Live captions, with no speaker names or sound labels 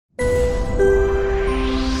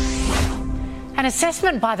An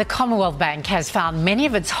assessment by the Commonwealth Bank has found many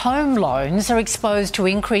of its home loans are exposed to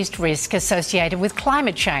increased risk associated with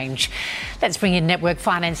climate change. Let's bring in Network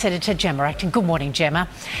Finance Editor Gemma Acton. Good morning, Gemma.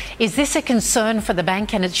 Is this a concern for the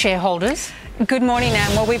bank and its shareholders? Good morning,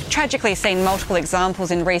 Anne. Well, we've tragically seen multiple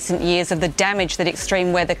examples in recent years of the damage that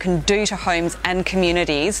extreme weather can do to homes and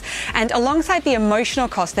communities. And alongside the emotional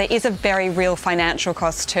cost, there is a very real financial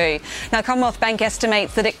cost too. Now, Commonwealth Bank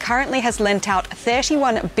estimates that it currently has lent out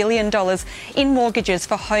 $31 billion in mortgages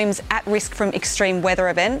for homes at risk from extreme weather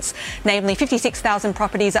events, namely 56,000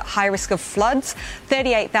 properties at high risk of floods,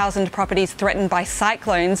 38,000 properties threatened by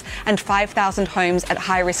cyclones, and 5,000 homes at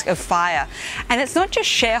high risk of fire. And it's not just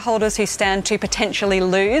shareholders who stand to potentially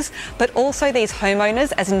lose, but also these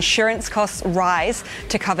homeowners as insurance costs rise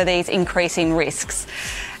to cover these increasing risks.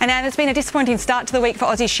 And Anne, it's been a disappointing start to the week for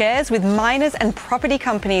Aussie shares, with miners and property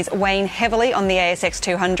companies weighing heavily on the ASX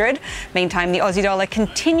 200. Meantime, the Aussie dollar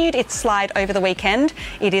continued its slide over the weekend.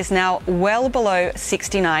 It is now well below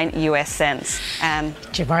 69 US cents. Anne.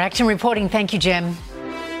 Gemma Acton reporting. Thank you, Gem.